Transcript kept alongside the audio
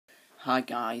Hi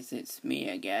guys, it's me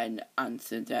again, and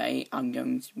today I'm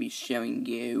going to be showing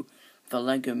you the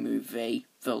Lego Movie,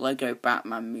 the Lego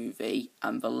Batman movie,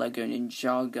 and the Lego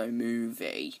Ninjago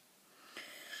movie.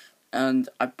 And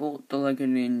I bought the Lego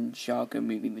Ninjago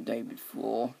movie the day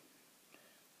before,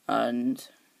 and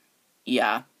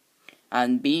yeah.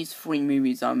 And these three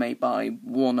movies are made by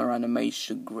Warner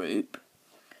Animation Group,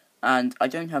 and I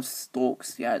don't have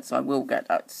Storks yet, so I will get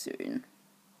that soon.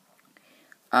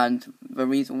 And the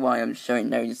reason why I'm showing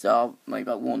those are made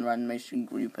by Warner Animation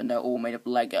Group, and they're all made of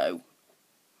Lego.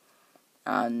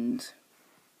 And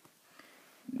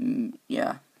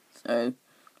yeah, so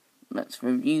let's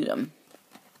review them.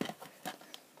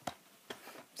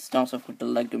 Start off with the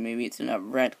Lego movie. It's in a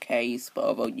red case, but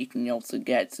although you can also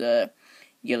get a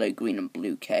yellow, green, and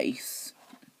blue case,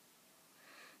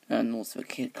 and also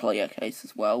a clear case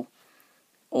as well.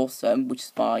 Awesome, which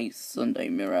is by Sunday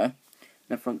Mirror.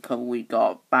 In the front cover we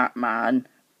got Batman,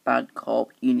 Bad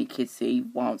Cop,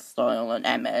 Unikitty, Wild Style, and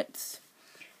Emmett.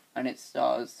 And it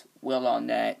stars Will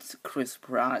Arnett, Chris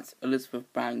Pratt,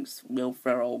 Elizabeth Banks, Will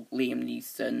Ferrell, Liam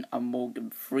Neeson, and Morgan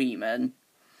Freeman.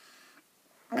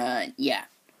 Yeah.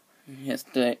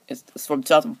 It's from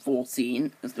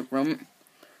 2014, is the front.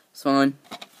 Sign.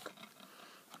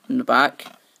 In the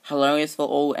back. Hilarious for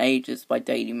all ages by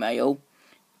Daily Mail.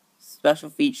 Special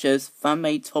features,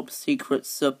 fan-made top-secret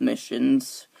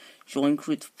submissions. Join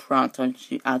Chris Pratt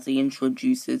as he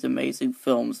introduces amazing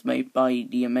films made by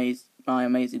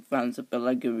amazing fans of the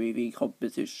Lego Movie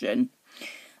competition.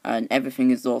 And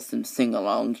Everything is Awesome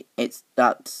sing-along. It's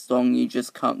that song you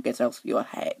just can't get out of your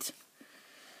head.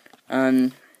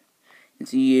 And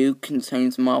It's You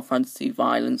contains mild fantasy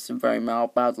violence and very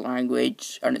mild bad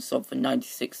language. And it's on for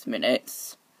 96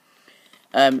 minutes.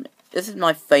 This is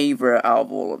my favourite out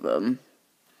of all of them.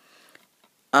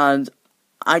 And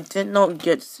I did not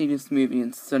get to see this movie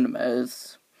in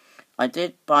cinemas. I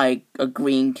did buy a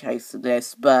green case of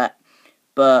this, but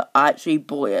I actually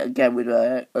bought it again with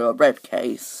a red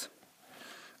case.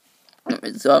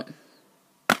 It's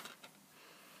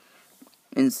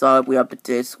inside we have the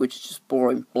disc, which is just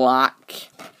boring black.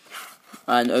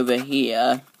 And over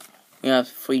here, we have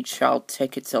free child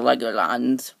ticket to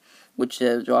Legoland, which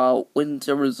is our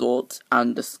Winter Resort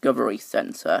and Discovery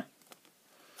Centre.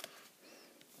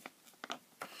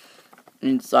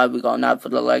 Inside we got an ad for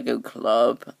the Lego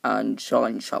Club and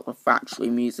Charlie and Chocolate Factory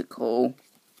musical.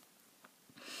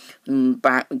 And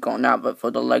back we got an advert for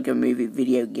the Lego Movie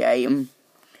video game,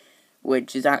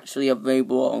 which is actually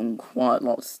available on quite a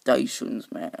lot of stations,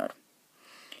 man.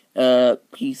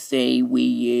 PC,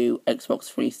 Wii U, Xbox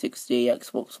 360,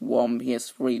 Xbox One,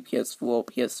 PS3, PS4,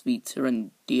 PS Vita,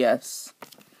 and DS.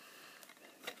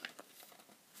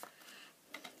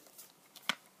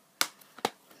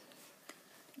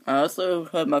 I also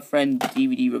heard my friend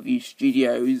DVD Review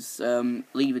Studios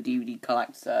leave a DVD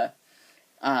collector,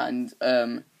 and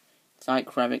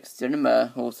Psychronic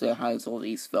Cinema also has all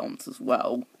these films as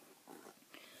well.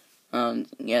 And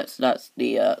yes, that's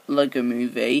the Lego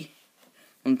Movie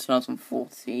from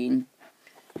 2014.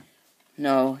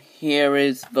 Now, here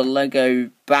is the Lego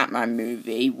Batman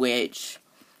movie, which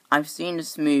I've seen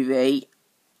this movie.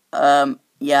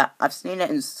 Yeah, I've seen it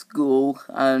in school,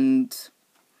 and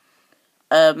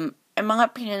in my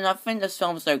opinion, I think this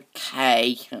film's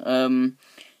okay.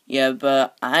 Yeah,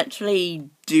 but I actually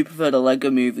do prefer the Lego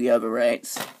Movie over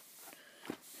it.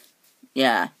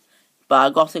 Yeah. But I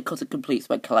got it because it completes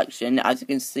my collection. As you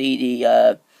can see,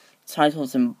 the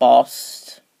title's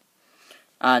embossed.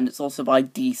 And it's also by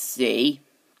DC.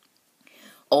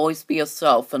 Always Be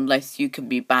Yourself Unless You Can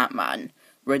Be Batman.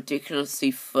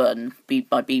 Ridiculously Fun.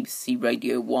 By BBC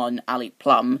Radio 1, Ali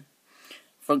Plum.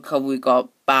 Front cover we got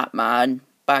Batman,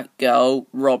 Batgirl,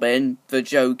 Robin, the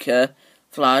Joker,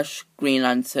 Flash, Green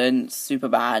Lantern,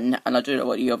 Superman, and I don't know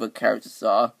what the other characters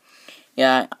are.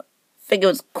 Yeah, I think it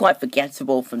was quite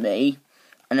forgettable for me.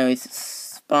 I know it's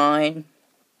spine,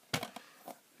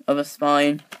 other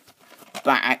spine,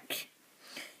 back,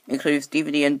 includes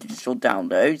DVD and digital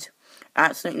download,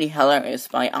 Absolutely Hilarious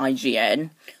by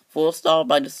IGN, 4-star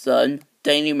by The Sun,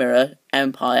 Daily Mirror,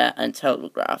 Empire, and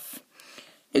Telegraph.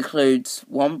 Includes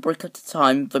One Brick at a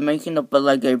Time, the making of the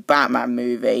Lego Batman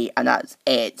movie, and that's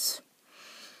it.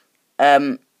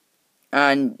 And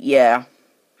yeah.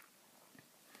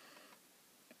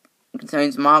 It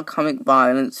contains mild comic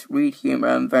violence, rude humour,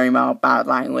 and very mild bad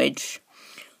language.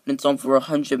 And it's on for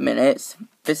 100 minutes.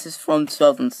 This is from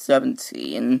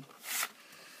 2017.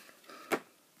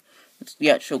 It's the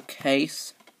actual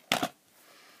case.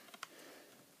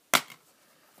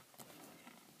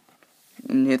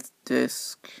 And this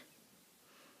disc.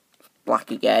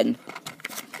 Black again.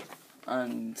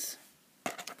 And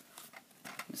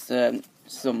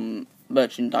some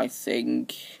merchandising.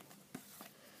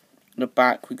 In the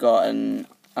back we got an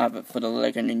advert for the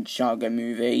Lego Ninjago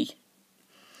movie,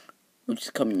 which is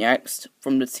coming next.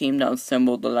 From the team that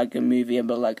assembled the Lego movie and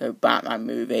the Lego Batman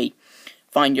movie,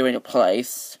 find your inner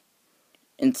place.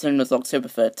 In cinemas October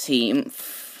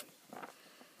 13th.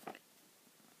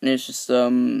 And there's just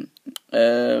some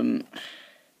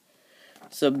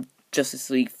Justice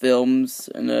League films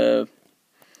and a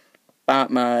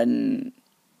Batman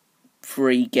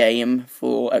free game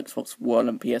for Xbox One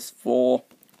and PS4.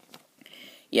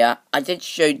 Yeah, I did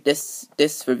show this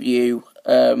review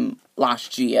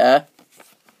last year.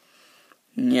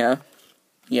 Yeah,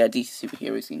 DC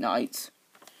Superheroes Unite.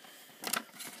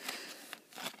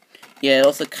 Yeah, it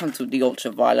also comes with the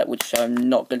Ultraviolet, which I'm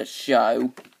not going to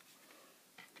show.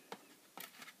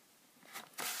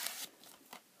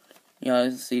 Yeah, you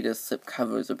can see the slip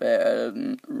cover is a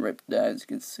bit ripped there, as you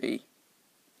can see.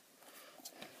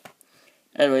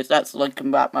 Anyways, that's Lego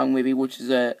Batman movie, which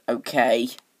is okay.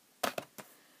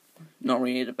 Not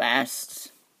really the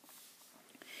best.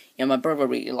 Yeah, my brother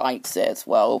really likes it as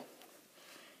well.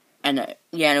 And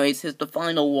yeah, anyways, here's the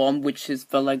final one, which is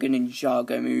the Lego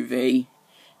Ninjago movie.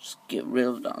 Just get rid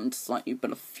of that slightly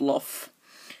bit of fluff.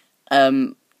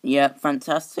 Yeah,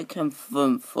 fantastic and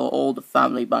fun for all the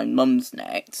family by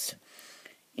Mumsnet.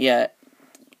 Yeah,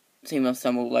 Team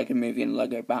Assemble Lego movie and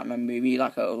Lego Batman movie,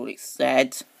 like I already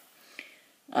said.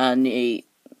 And the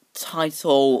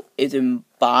title is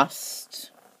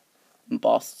embossed,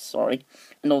 sorry.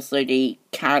 And also the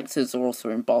characters are also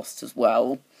embossed as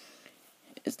well.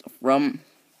 It's the front,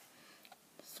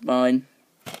 spine,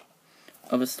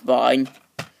 other spine,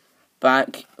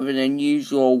 back with an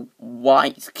unusual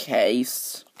white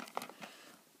case.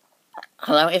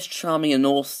 Hilarious, charming and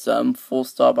awesome,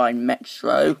 4-star by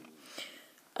Metro.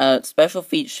 Special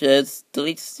features,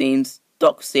 deleted scenes,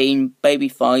 doc scene, baby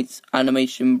fights,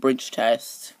 animation, bridge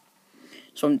test.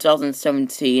 It's from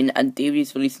 2017 and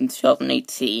DVD's released in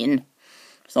 2018.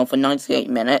 It's on for 98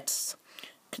 minutes.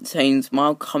 Contains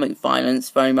mild comic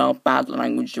violence, very mild bad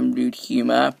language and rude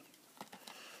humour.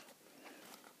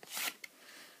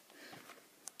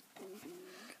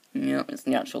 Yeah, it's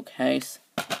the actual case.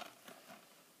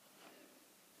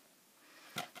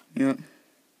 Yeah.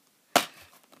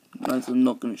 Guys, I'm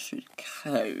not going to show the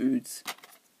codes.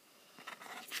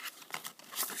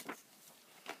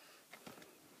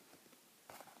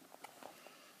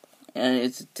 And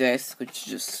it's a disc which is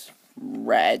just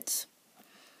red.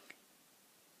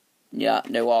 Yeah,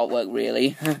 no artwork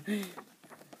really.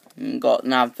 Got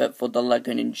an advert for the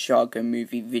Lego Ninjago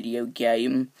movie video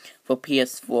game for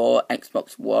PS4,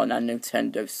 Xbox One and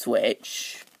Nintendo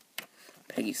Switch.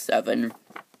 Peggy 7.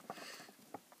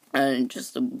 And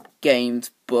just some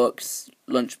games, books,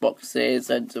 lunchboxes,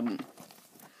 and some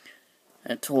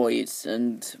toys,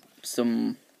 and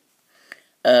some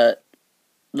Lego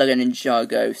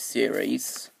Ninjago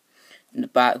series. In the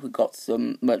back, we've got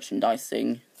some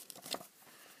merchandising.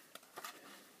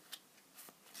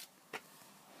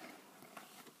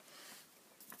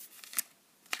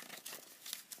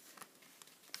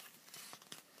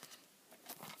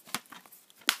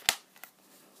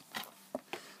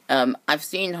 I've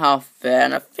seen half of it,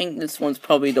 and I think this one's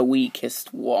probably the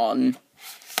weakest one.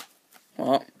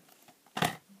 What?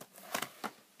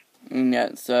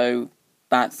 Yeah, so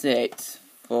that's it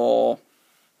for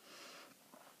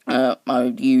my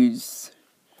reviews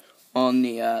on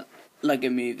the Lego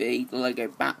movie, the Lego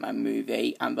Batman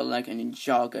movie, and the Lego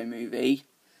Ninjago movie.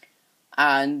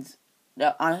 And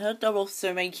I heard they're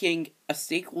also making a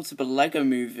sequel to the Lego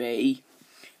movie,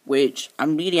 which I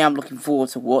really am looking forward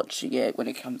to watching it when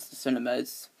it comes to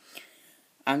cinemas.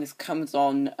 And this comes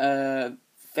on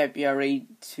February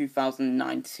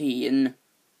 2019.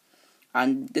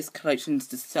 And this collection's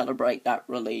to celebrate that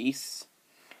release.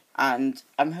 And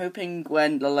I'm hoping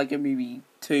when the Lego Movie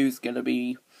 2 is going to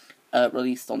be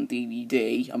released on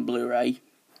DVD and Blu-ray,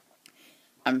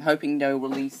 I'm hoping they'll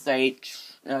release a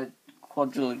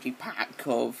quadrilogy pack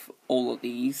of all of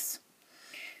these.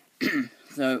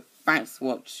 So, thanks for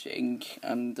watching,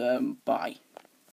 and bye.